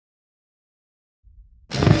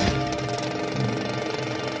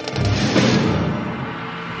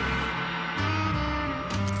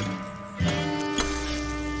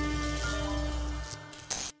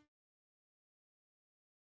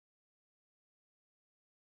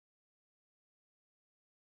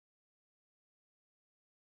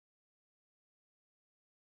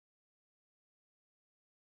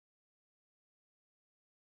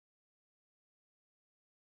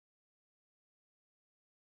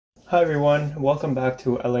Hi everyone, welcome back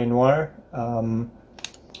to LA Noire.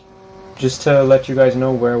 Just to let you guys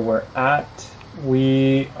know where we're at,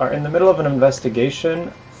 we are in the middle of an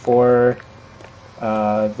investigation for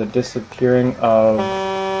the disappearing of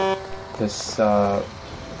this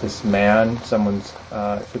man. Someone's,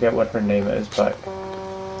 I forget what her name is, but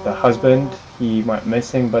the husband, he went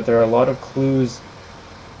missing, but there are a lot of clues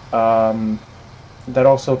that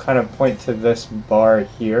also kind of point to this bar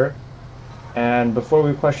here. And before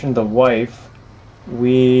we question the wife,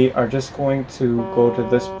 we are just going to go to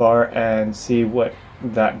this bar and see what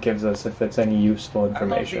that gives us, if it's any useful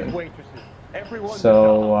information.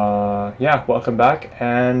 So, yeah, welcome back,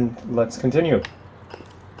 and let's continue.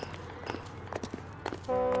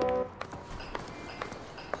 Can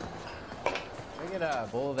I get a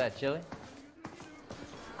bowl of that chili?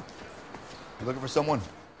 You looking for someone?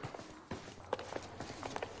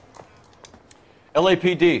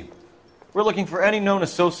 LAPD. We're looking for any known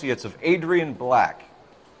associates of Adrian Black.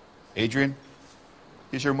 Adrian?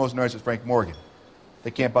 He's here most nights with Frank Morgan.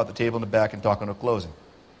 They camp out the table in the back and talk on a closing.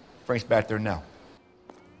 Frank's back there now.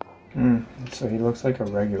 So he looks like a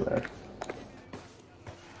regular.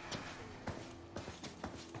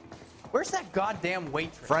 Where's that goddamn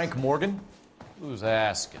waitress? Frank Morgan? Who's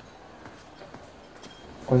asking?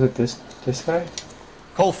 Was it this guy?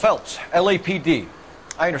 Cole Phelps, LAPD.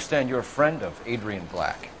 I understand you're a friend of Adrian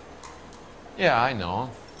Black. Yeah, I know him.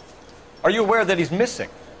 Are you aware that he's missing?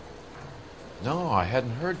 No, I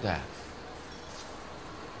hadn't heard that.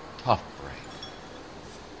 Tough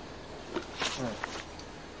break.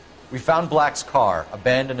 We found Black's car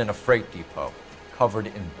abandoned in a freight depot, covered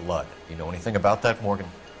in blood. You know anything about that, Morgan?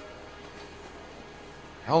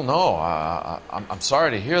 Hell no. I'm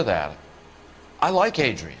sorry to hear that. I like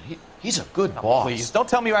Adrian. He's a good boss. Please, don't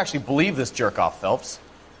tell me you actually believe this jerk-off, Phelps.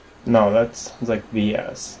 No, that sounds like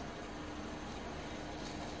BS.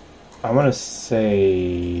 I'm gonna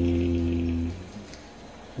say...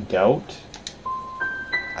 doubt?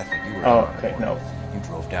 I think you were Oh, wrong, okay, Morgan. no. You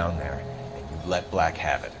drove down there, and you let Black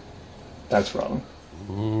have it. That's wrong.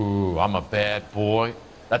 Ooh, I'm a bad boy.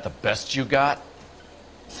 That the best you got?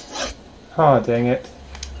 Oh, dang it.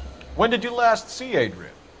 When did you last see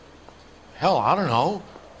Adrian? Hell, I don't know.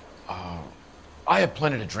 I had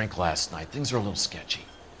plenty to drink last night. Things are a little sketchy.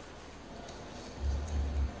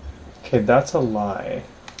 Okay, that's a lie.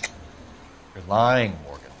 You're lying,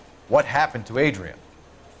 Morgan. What happened to Adrian?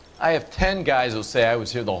 I have 10 guys who say I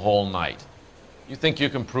was here the whole night. You think you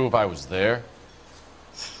can prove I was there?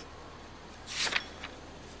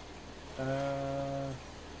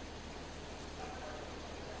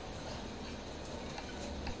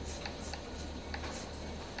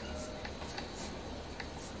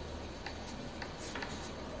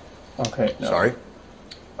 Okay, no. Sorry.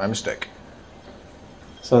 My mistake.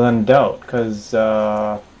 So then doubt, because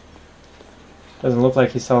doesn't look like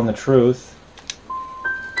he's telling the truth.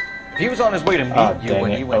 If he was on his way to meet you dang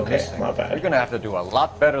when it. you went Okay, missing, my bad. you're going to have to do a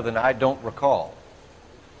lot better than I don't recall.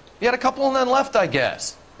 He had a couple and then left, I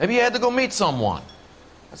guess. Maybe he had to go meet someone.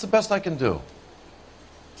 That's the best I can do.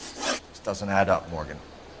 This doesn't add up, Morgan.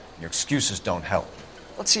 Your excuses don't help.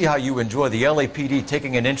 Let's see how you enjoy the LAPD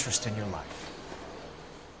taking an interest in your life.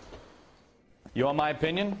 You want my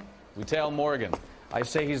opinion? We tail Morgan. I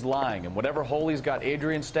say he's lying, and whatever hole he's got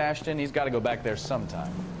Adrian stashed in, he's got to go back there sometime.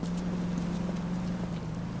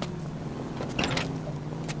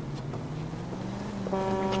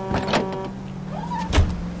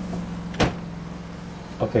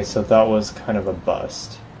 Okay, so that was kind of a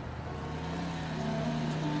bust.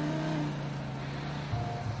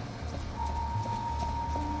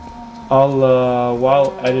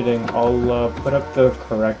 While editing, I'll put up the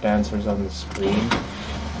correct answers on the screen.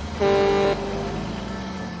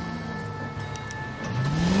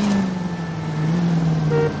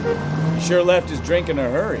 He sure left his drink in a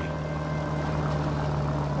hurry.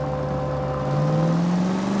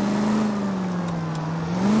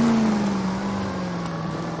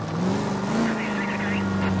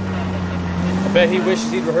 I bet he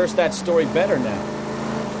wishes he'd rehearsed that story better now.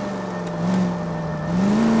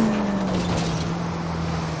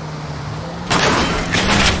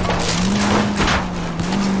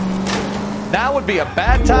 Now would be a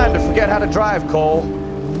bad time to forget how to drive, Cole.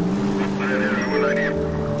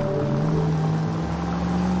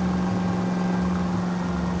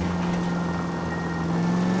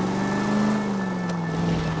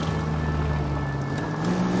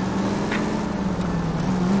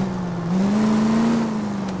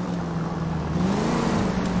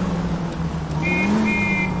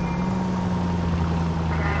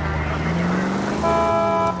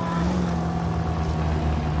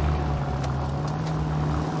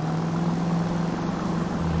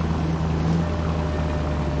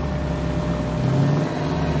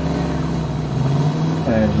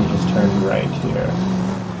 right here.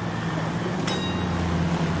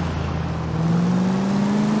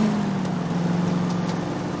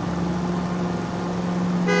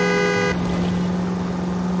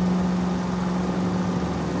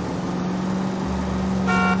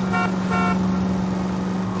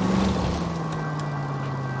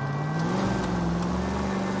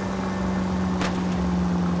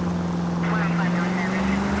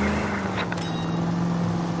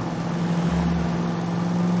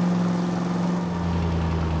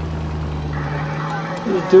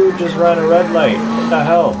 This dude just ran a red light. What the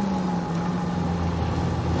hell?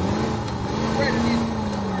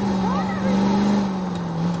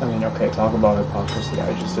 I mean, okay, talk about hypocrisy.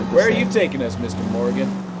 I just did the Where same. are you taking us, Mr. Morgan?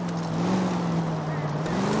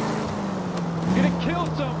 You're gonna kill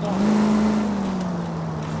someone!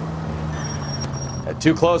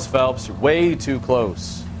 Too close, Phelps. You're way too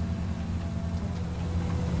close.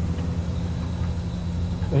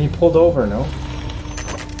 He pulled over, no?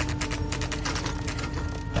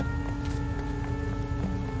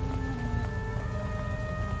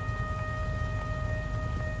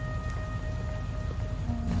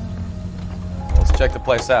 Let's check the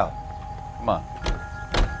place out. Come on.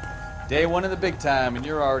 Day one in the big time, and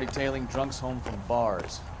you're already tailing drunks home from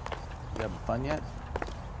bars. You having fun yet?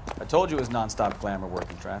 I told you it was non-stop glamour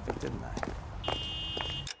working traffic, didn't I?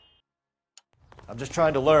 I'm just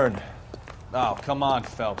trying to learn. Oh, come on,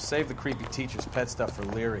 Phelps. Save the creepy teacher's pet stuff for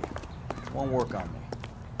Leary. It won't work on me.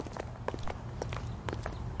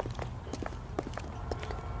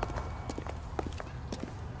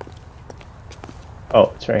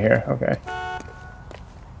 Oh, it's right here. Okay.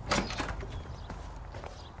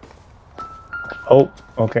 Oh,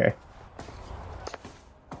 okay.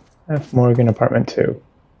 F. Morgan, apartment 2.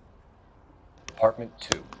 Apartment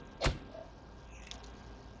 2.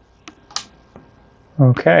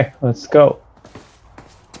 Okay, let's go.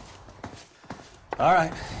 All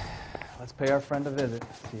right. Let's pay our friend a visit.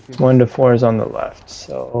 See if he's 1 to 4 is on the left,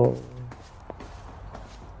 so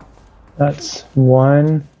that's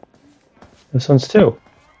 1. This one's 2.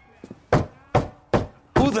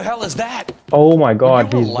 Who the hell is that? Oh my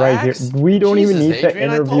God, he's right here. Relax. We don't even Jesus, need to Adrian,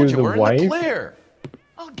 I told interview you, the we're in wife. the clear.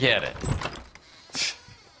 I'll get it.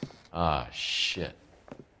 Ah, shit.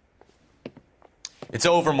 It's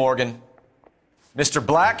over, Morgan. Mr.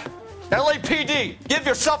 Black, LAPD, give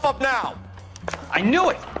yourself up now! I knew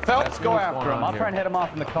it! Phelps, go what's after going him. on I'll here. try and head him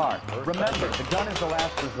off in the car. Remember, the gun is the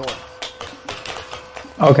last resort.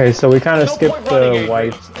 Okay, so we kind of No skipped point running, the Adrian.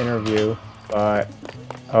 wife's interview, but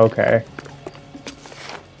okay.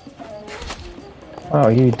 Oh,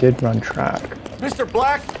 he did run track. Mr.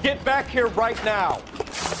 Black, get back here right now!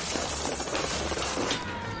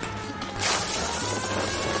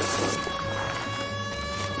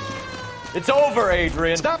 It's over,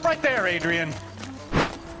 Adrian. Stop right there, Adrian.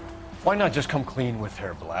 Why not just come clean with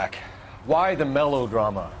her, Black? Why the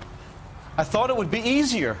melodrama? I thought it would be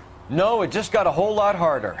easier. No, it just got a whole lot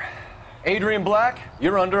harder. Adrian Black,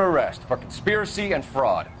 you're under arrest for conspiracy and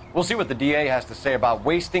fraud. We'll see what the DA has to say about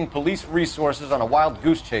wasting police resources on a wild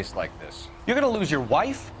goose chase like this. You're gonna lose your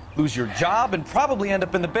wife, lose your job, and probably end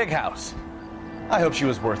up in the big house. I hope she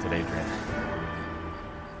was worth it, Adrian.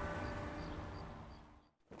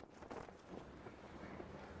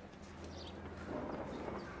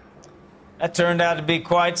 That turned out to be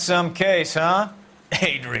quite some case, huh?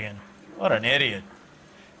 Adrian, what an idiot.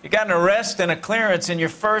 You got an arrest and a clearance in your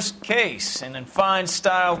first case, and in fine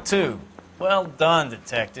style, too. Well done,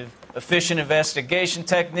 detective. Efficient investigation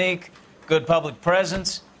technique, good public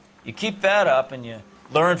presence. You keep that up and you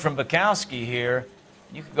learn from Bukowski here,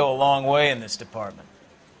 you could go a long way in this department.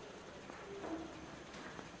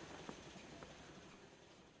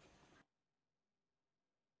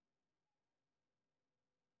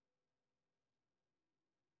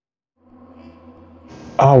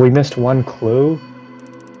 Oh, we missed one clue?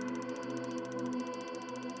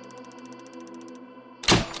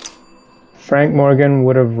 Frank Morgan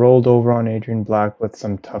would have rolled over on Adrian Black with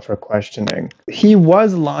some tougher questioning. He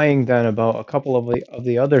was lying then about a couple of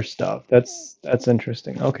the other stuff. That's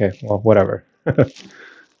interesting. Okay, well, whatever.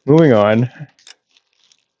 Moving on.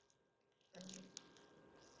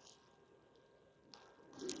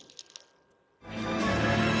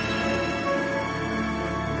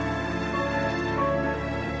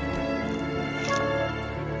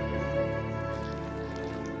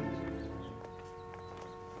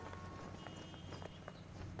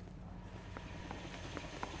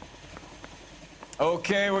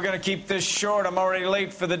 Okay, we're gonna keep this short. I'm already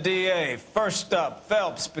late for the DA. First up,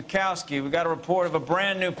 Phelps, Bukowski. We got a report of a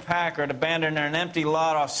brand new Packard abandoned in an empty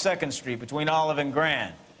lot off 2nd Street between Olive and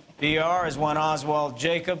Grand. PR is one Oswald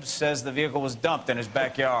Jacobs says the vehicle was dumped in his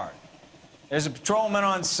backyard. There's a patrolman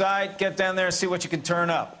on site. Get down there and see what you can turn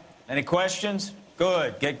up. Any questions?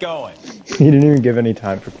 Good. Get going. He didn't even give any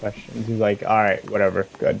time for questions. He's like, all right, whatever,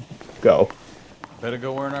 good, go. Better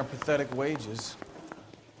go earn our pathetic wages.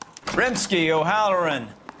 Rimsky, O'Halloran.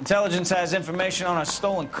 Intelligence has information on a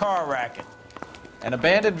stolen car racket. An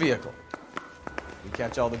abandoned vehicle. We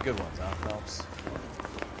catch all the good ones, huh, Phelps?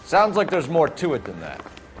 Sounds like there's more to it than that.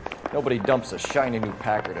 Nobody dumps a shiny new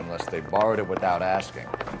Packard unless they borrowed it without asking.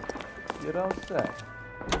 You don't say.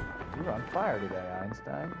 You're on fire today,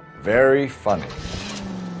 Einstein. Very funny.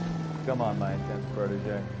 Come on, my intense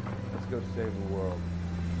protege. Let's go save the world.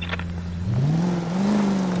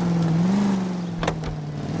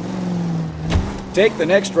 Take the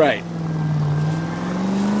next right.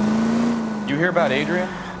 You hear about Adrian?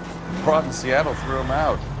 Prod in Seattle threw him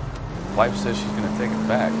out. Wife says she's gonna take it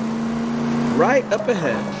back. Right up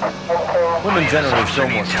ahead. Women generally show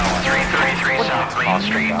more. 333 South Main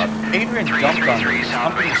Street. Adrian jumped on 333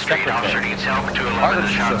 South Main Street. Officer needs help.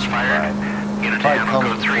 211 shots fired. Get a Probably Tango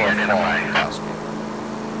comes code 3 before a fall. identified.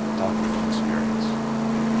 Talking from experience.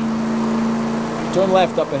 Turn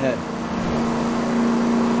left up ahead.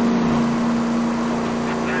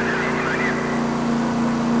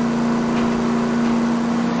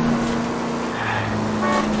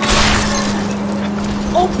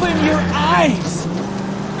 Open your eyes!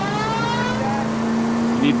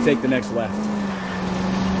 You need to take the next left.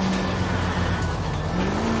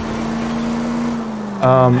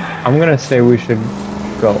 I'm gonna say we should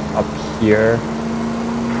go up here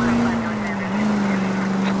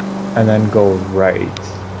and then go right.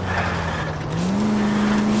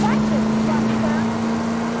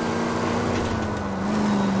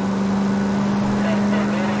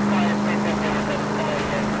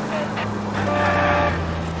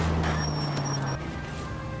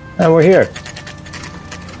 And we're here.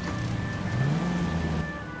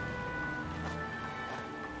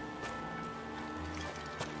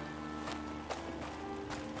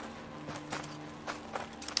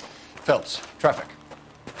 Phelps, traffic.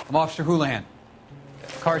 I'm Officer Houlihan.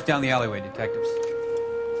 Car's down the alleyway, detectives.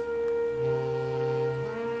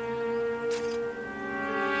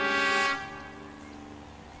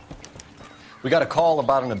 We got a call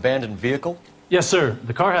about an abandoned vehicle. Yes, sir.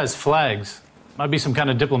 The car has flags. Might be some kind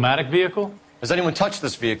of diplomatic vehicle? Has anyone touched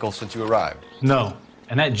this vehicle since you arrived? No.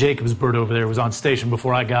 And that Jacobs bird over there was on station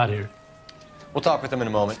before I got here. We'll talk with him in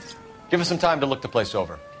a moment. Give us some time to look the place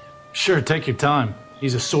over. Sure, take your time.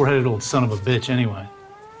 He's a sore-headed old son of a bitch anyway.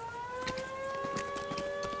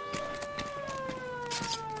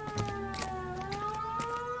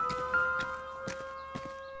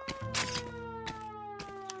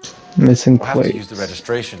 Missing We'll have to plate. use the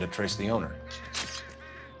registration to trace the owner.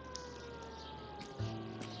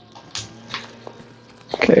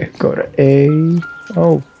 Okay, go to A.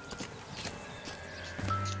 Oh.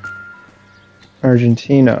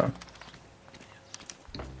 Argentina.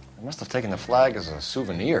 They must have taken the flag as a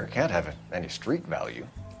souvenir. Can't have any street value.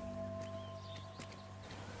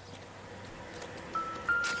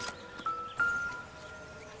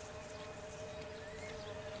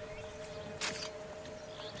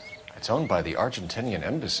 It's owned by the Argentinian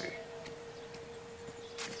embassy.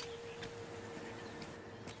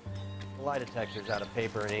 The lie detector's out of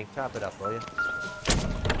paper and ink. Top it up, will you?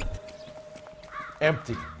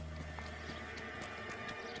 Empty.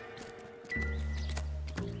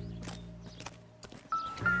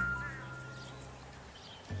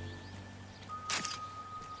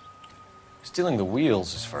 Stealing the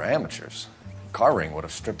wheels is for amateurs. Car ring would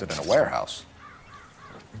have stripped it in a warehouse.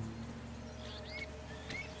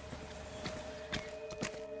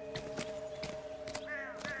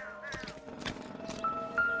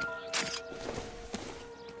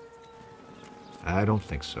 I don't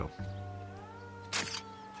think so.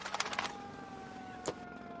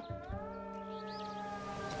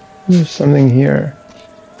 There's something here.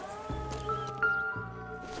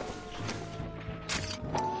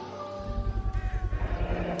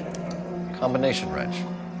 Combination wrench.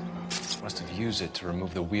 Must have used it to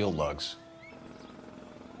remove the wheel lugs.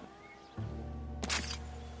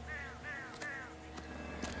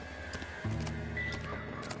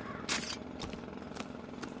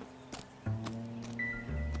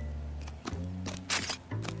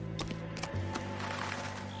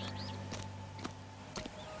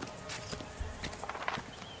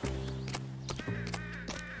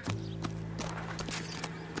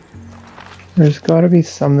 There's gotta be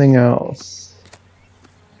something else.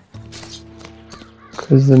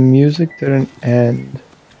 Because the music didn't end.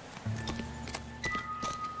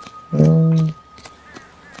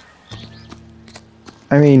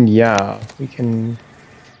 I mean, yeah, we can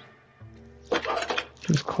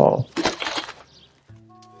just call.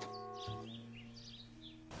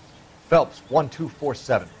 Phelps,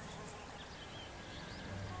 1247.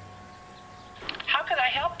 How can I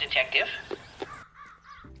help, Detective?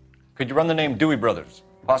 Could you run the name Dewey Brothers?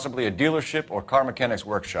 Possibly a dealership or car mechanics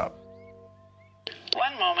workshop.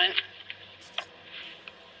 One moment.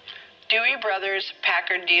 Dewey Brothers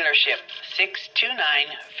Packard Dealership, 629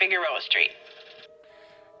 Figueroa Street.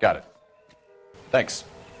 Got it. Thanks.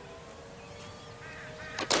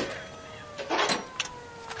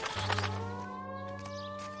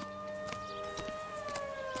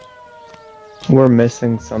 We're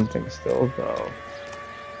missing something still, though.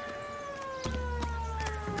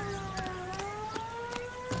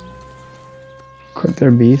 Could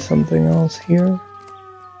there be something else here?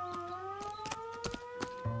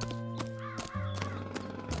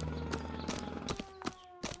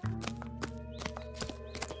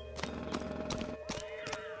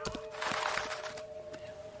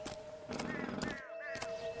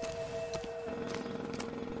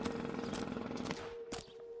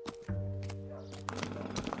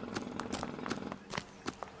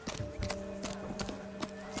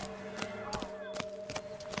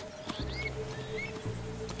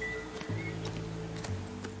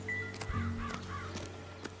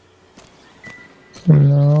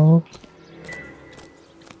 No.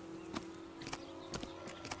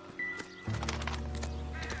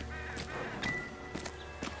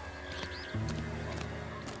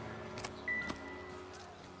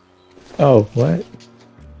 Oh, what?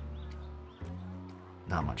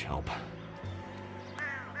 Not much help.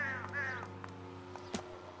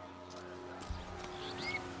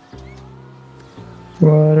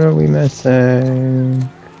 What are we missing?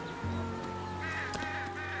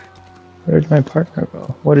 Where'd my partner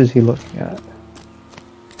go? What is he looking at?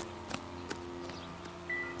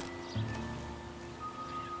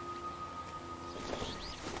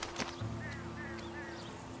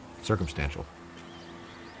 Circumstantial.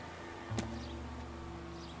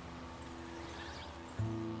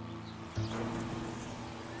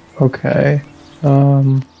 Okay.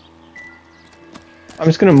 I'm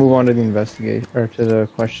just gonna move on to the investigation or to the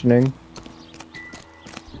questioning.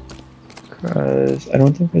 Because I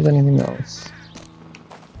don't think there's anything else.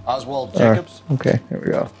 Oswald Jacobs? Okay, here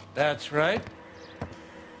we go. That's right.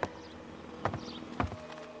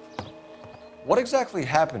 What exactly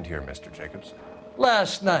happened here, Mr. Jacobs?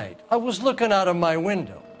 Last night, I was looking out of my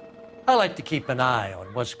window. I like to keep an eye on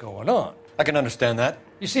what's going on. I can understand that.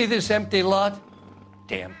 You see this empty lot?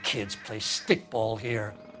 Damn kids play stickball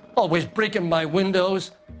here. Always breaking my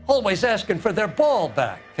windows. Always asking for their ball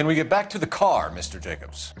back. Can we get back to the car, Mr.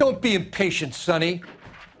 Jacobs? Don't be impatient, Sonny.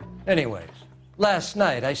 Anyways, last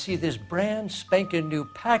night I see this brand spanking new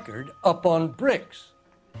Packard up on bricks.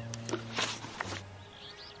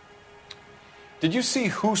 Did you see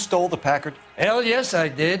who stole the Packard? Hell yes, I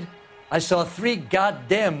did. I saw 3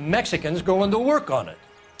 goddamn Mexicans going to work on it.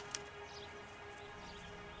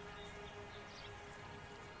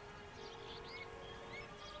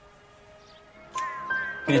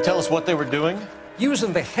 Can you tell us what they were doing?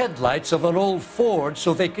 Using the headlights of an old Ford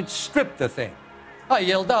so they could strip the thing. I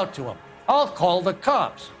yelled out to them, "I'll call the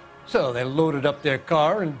cops." So they loaded up their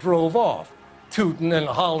car and drove off, tooting and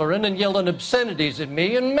hollering and yelling obscenities at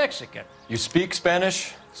me in Mexican. You speak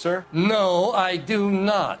Spanish, sir? No, I do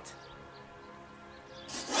not.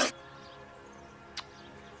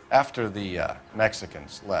 After the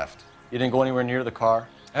Mexicans left, you didn't go anywhere near the car?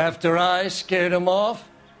 After I scared them off?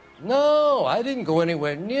 No, I didn't go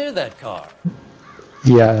anywhere near that car.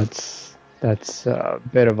 Yeah, that's a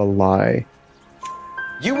bit of a lie.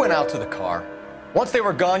 You went out to the car. Once they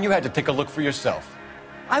were gone, you had to take a look for yourself.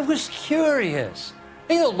 I was curious.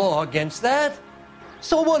 Ain't no law against that.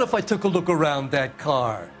 So what if I took a look around that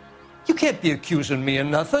car? You can't be accusing me of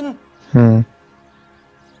nothing. Tell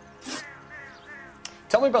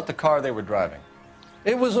me about the car they were driving.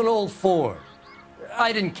 It was an old Ford.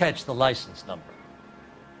 I didn't catch the license number.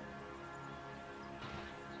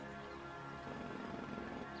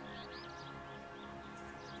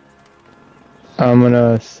 I'm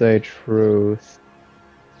gonna say truth.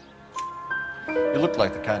 You look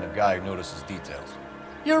like the kind of guy who notices details.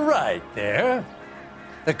 You're right there.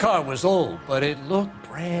 The car was old, but it looked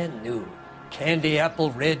brand new. Candy apple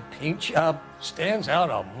red paint job stands out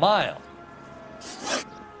a mile.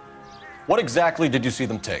 What exactly did you see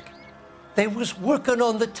them take? They was working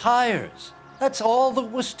on the tires. That's all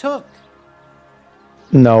that was took.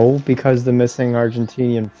 No, because the missing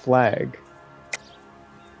Argentinian flag.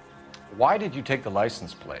 Why did you take the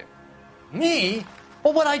license plate? Me?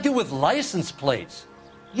 Well, what'd I do with license plates?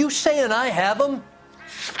 You saying I have them?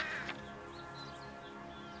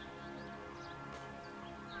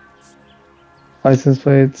 License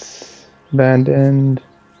plates, abandoned.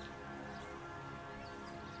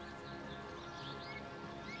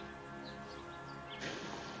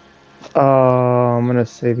 I'm gonna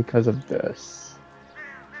say because of this.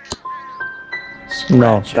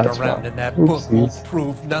 No, Scratching that's around wrong. in that book won't Oopsies.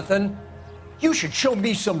 prove nothing. You should show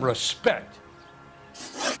me some respect.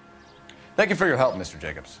 Thank you for your help, Mr.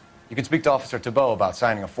 Jacobs. You can speak to Officer Thibault about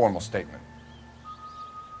signing a formal statement.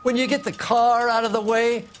 When you get the car out of the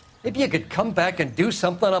way, maybe you could come back and do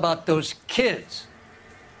something about those kids.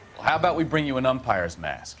 Well, how about we bring you an umpire's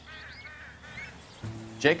mask?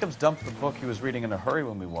 Jacobs dumped the book he was reading in a hurry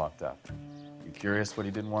when we walked up. You curious what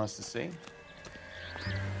he didn't want us to see?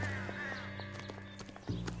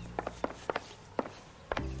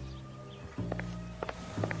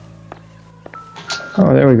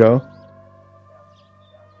 Oh, there we go.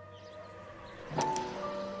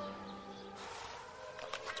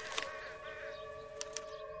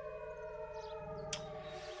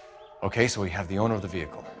 Okay, so we have the owner of the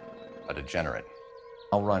vehicle, a degenerate.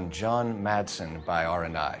 I'll run John Madsen by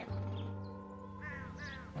R&I.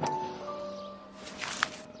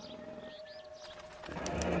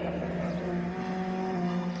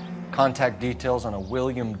 Contact details on a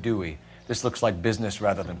William Dewey. This looks like business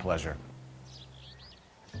rather than pleasure.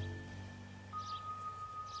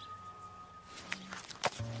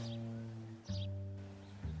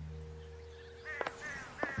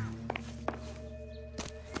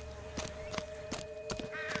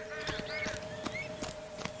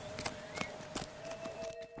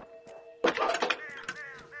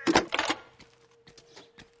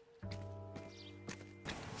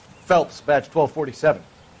 Phelps, badge 1247.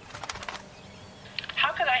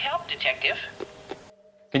 How can I help, Detective?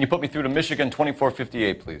 Can you put me through to Michigan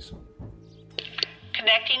 2458, please?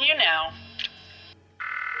 Connecting you now.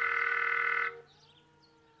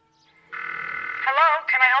 Hello,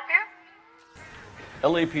 can I help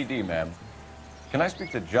you? LAPD, ma'am. Can I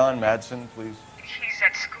speak to John Madsen, please? He's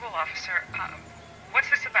at school, officer. What's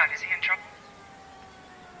this about? Is he in trouble?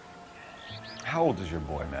 How old is your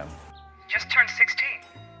boy, ma'am? Just turned 16.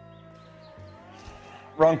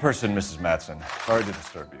 Wrong person, Mrs. Madsen. Sorry to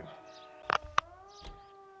disturb you.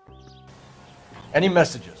 Any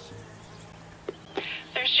messages?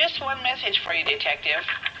 There's just one message for you, Detective.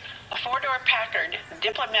 A four-door Packard,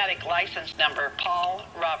 diplomatic license number Paul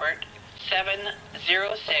Robert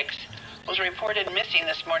 706, was reported missing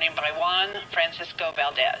this morning by Juan Francisco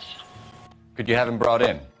Valdez. Could you have him brought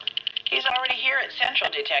in? He's already here at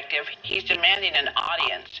Central, Detective. He's demanding an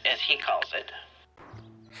audience, as he calls it.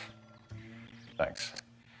 Thanks.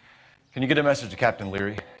 Can you get a message to Captain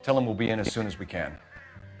Leary? Tell him we'll be in as soon as we can.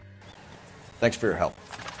 Thanks for your help.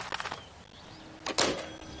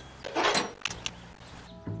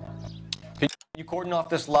 Can you cordon off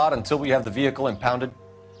this lot until we have the vehicle impounded?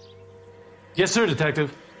 Yes, sir,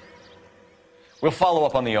 Detective. We'll follow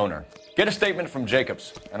up on the owner. Get a statement from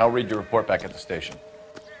Jacobs, and I'll read your report back at the station.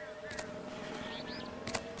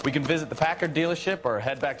 We can visit the Packard dealership or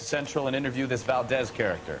head back to Central and interview this Valdez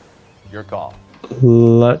character. Your call.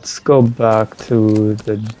 Let's go back to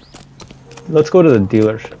the... Let's go to the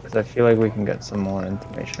dealership, because I feel like we can get some more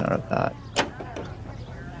information out of that.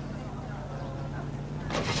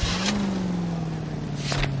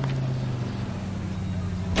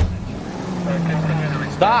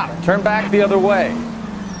 Stop! Turn back the other way.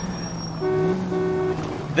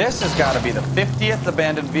 This has got to be the 50th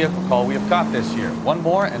abandoned vehicle call we have caught this year. One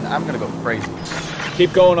more, and I'm going to go crazy.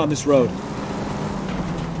 Keep going on this road.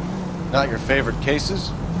 Not your favorite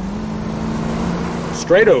cases?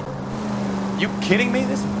 Straight over. You kidding me?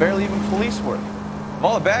 This is barely even police work. Of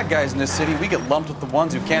all the bad guys in this city, we get lumped with the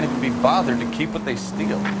ones who can't even be bothered to keep what they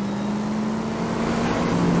steal.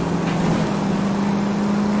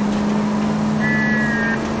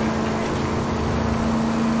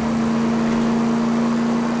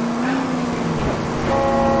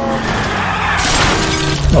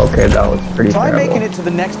 Okay, that was pretty Try terrible. making it to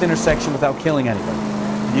the next intersection without killing anybody.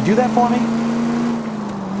 Can you do that for me?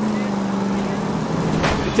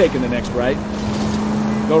 You're taking the next right.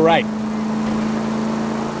 Go right.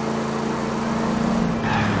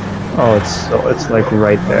 Oh, it's like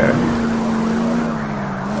right there.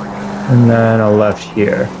 And then a left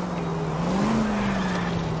here.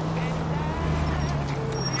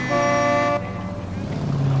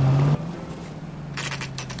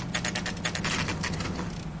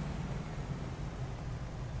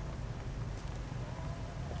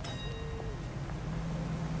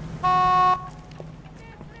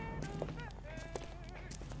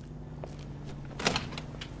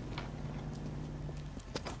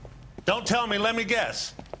 Don't tell me, let me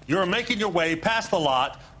guess. You were making your way past the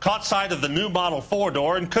lot, caught sight of the new model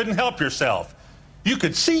four-door, and couldn't help yourself. You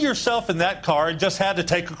could see yourself in that car and just had to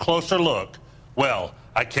take a closer look. Well,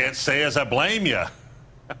 I can't say as I blame you.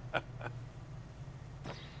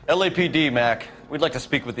 LAPD, Mac. We'd like to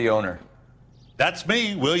speak with the owner. That's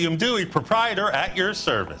me, William Dewey, proprietor, at your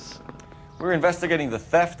service. We're investigating the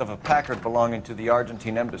theft of a Packard belonging to the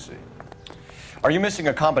Argentine embassy. Are you missing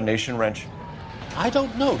a combination wrench? I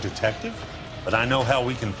don't know, Detective, but I know how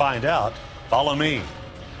we can find out. Follow me.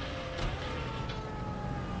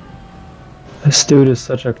 This dude is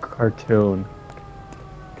such a cartoon.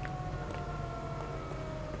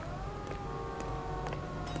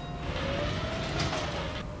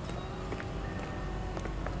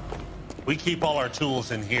 We keep all our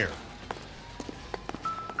tools in here.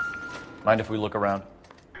 Mind if we look around?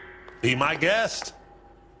 Be my guest.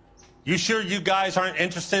 You sure you guys aren't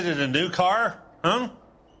interested in a new car? Huh?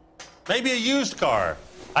 Maybe a used car.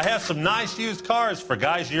 I have some nice used cars for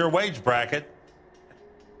guys in your wage bracket.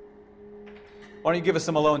 Why don't you give us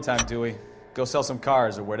some alone time, Dewey? Go sell some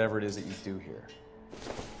cars or whatever it is that you do here.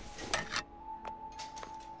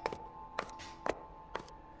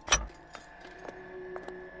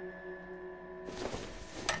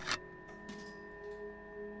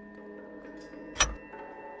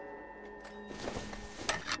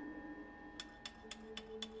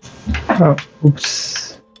 Oh,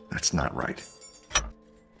 oops. That's not right.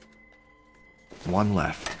 One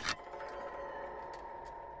left.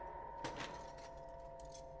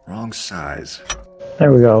 Wrong size.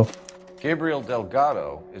 There we go. Gabriel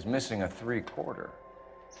Delgado is missing a 3/4.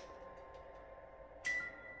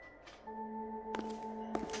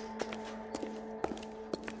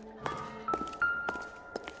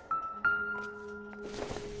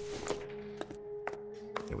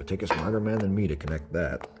 It would take a smarter man than me to connect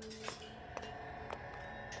that.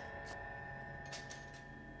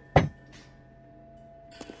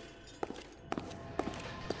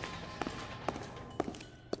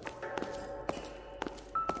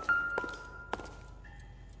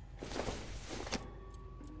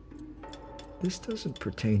 This doesn't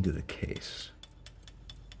pertain to the case.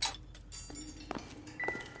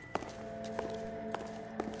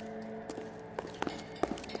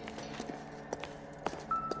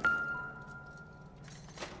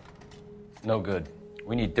 No good.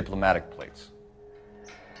 We need diplomatic plates.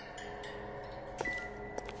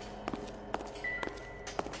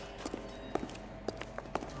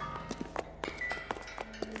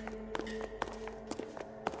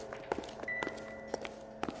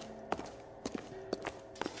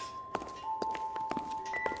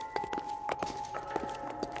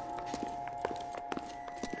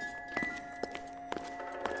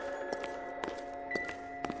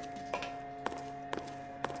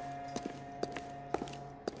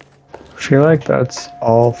 I feel like that's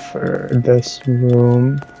all for this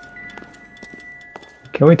room.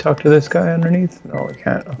 Can we talk to this guy underneath? No, we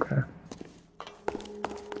can't. Okay.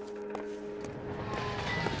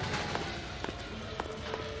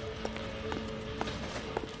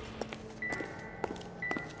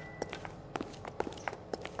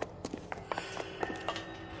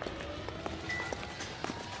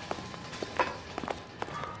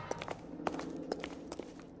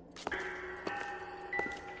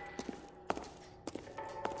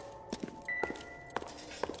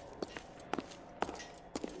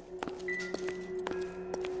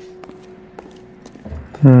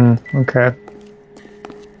 Okay.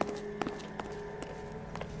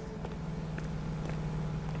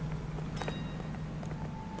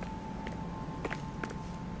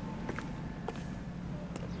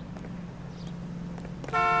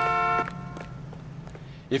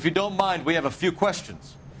 If you don't mind, we have a few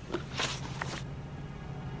questions.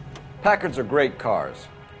 Packards are great cars,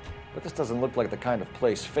 but this doesn't look like the kind of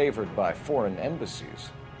place favored by foreign embassies.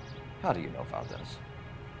 How do you know Valdez?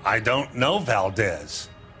 I don't know Valdez.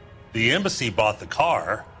 The embassy bought the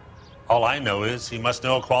car. All I know is he must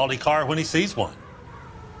know a quality car when he sees one.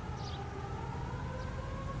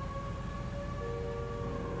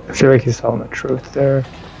 I feel like he's telling the truth there.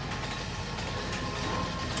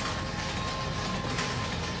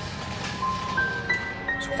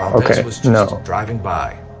 So Valdez Okay, was just no. driving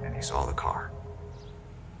by and he saw the car.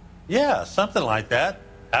 Yeah, something like that.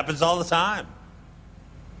 Happens all the time.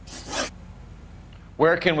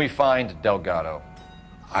 Where can we find Delgado?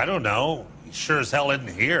 I don't know. He sure as hell isn't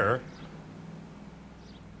here.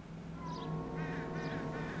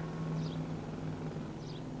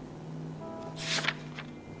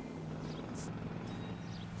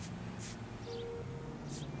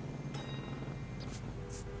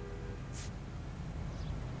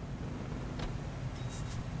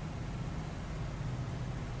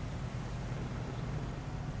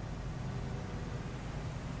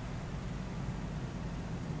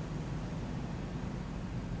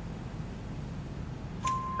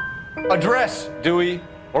 Address, Dewey.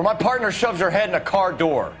 or my partner shoves her head in a car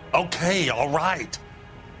door. Okay, all right.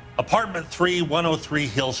 Apartment 3, 103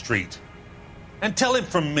 Hill Street. And tell him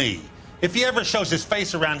from me, if he ever shows his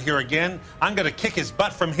face around here again, I'm gonna kick his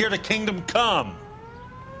butt from here to Kingdom Come.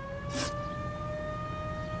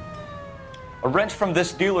 A wrench from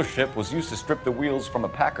this dealership was used to strip the wheels from a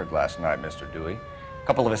Packard last night, Mr. Dewey. A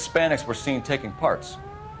couple of Hispanics were seen taking parts.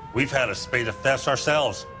 We've had a spate of thefts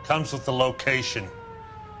ourselves. Comes with the location.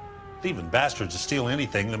 Thieving bastards will steal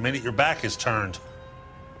anything the minute your back is turned.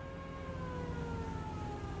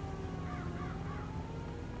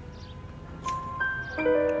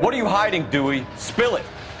 What are you hiding, Dewey? Spill it.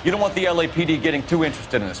 You don't want the LAPD getting too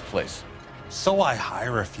interested in this place. So I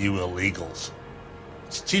hire a few illegals.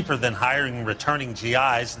 It's cheaper than hiring returning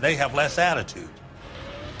GIs. They have less attitude.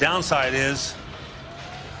 Downside is,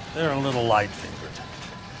 they're a little light-fingered.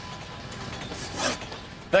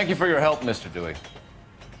 Thank you for your help, Mr. Dewey.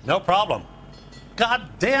 No problem. God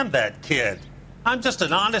damn that kid. I'm just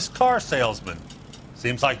an honest car salesman.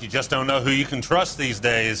 Seems like you just don't know who you can trust these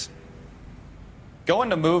days. Going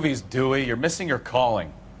to movies, Dewey. You're missing your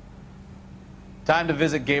calling. Time to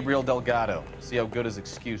visit Gabriel Delgado. See how good his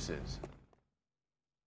excuse is.